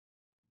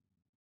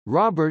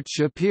Robert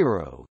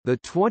Shapiro, the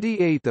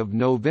 28th of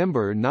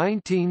November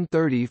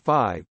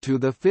 1935 to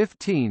the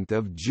 15th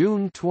of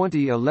June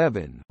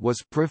 2011,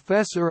 was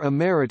professor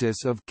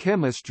emeritus of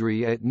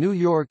chemistry at New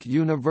York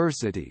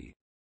University.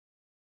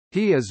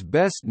 He is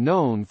best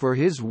known for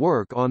his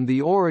work on the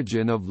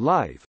origin of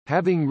life,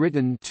 having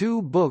written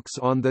 2 books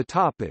on the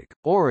topic,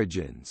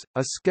 Origins: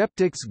 A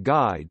Skeptic's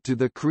Guide to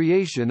the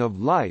Creation of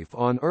Life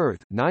on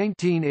Earth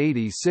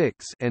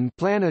 1986 and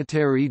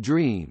Planetary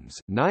Dreams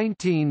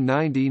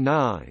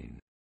 1999.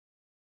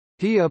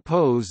 He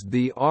opposed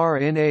the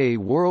RNA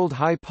world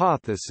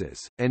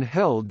hypothesis, and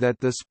held that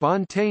the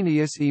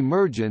spontaneous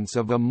emergence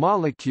of a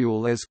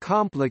molecule as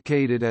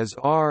complicated as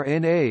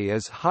RNA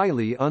is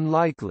highly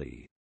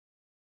unlikely.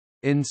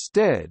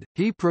 Instead,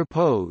 he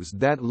proposed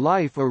that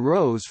life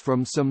arose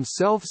from some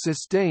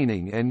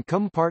self-sustaining and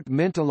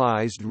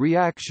compartmentalized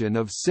reaction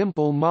of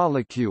simple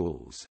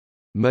molecules,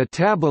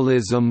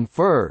 metabolism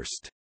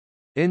first,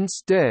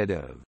 instead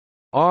of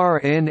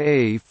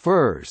RNA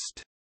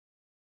first.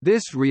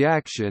 This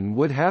reaction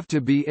would have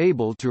to be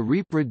able to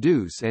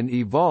reproduce and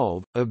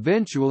evolve,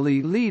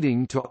 eventually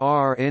leading to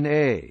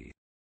RNA.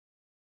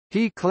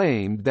 He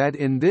claimed that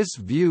in this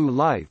view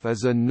life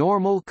is a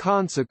normal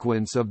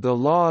consequence of the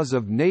laws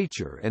of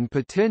nature and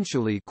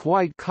potentially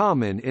quite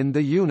common in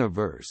the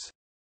universe.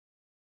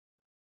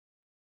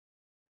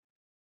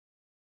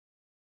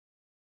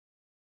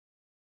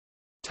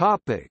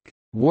 Topic: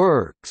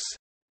 Works.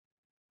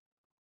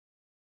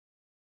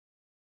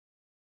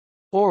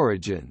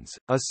 Origins: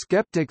 A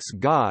Skeptic's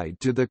Guide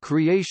to the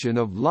Creation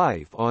of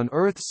Life on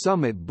Earth.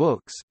 Summit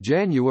Books,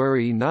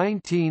 January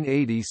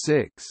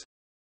 1986.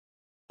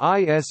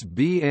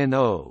 ISBN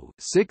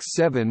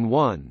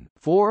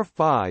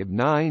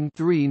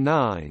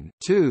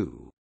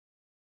 0-671-45939-2.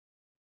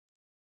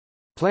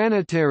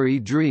 Planetary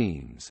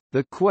Dreams: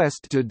 The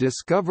Quest to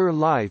Discover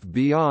Life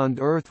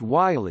Beyond Earth.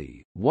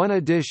 Wiley, 1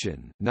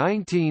 edition,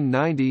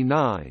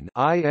 1999.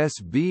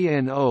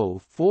 ISBN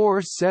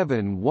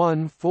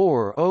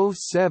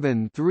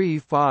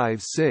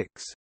 0-471407356.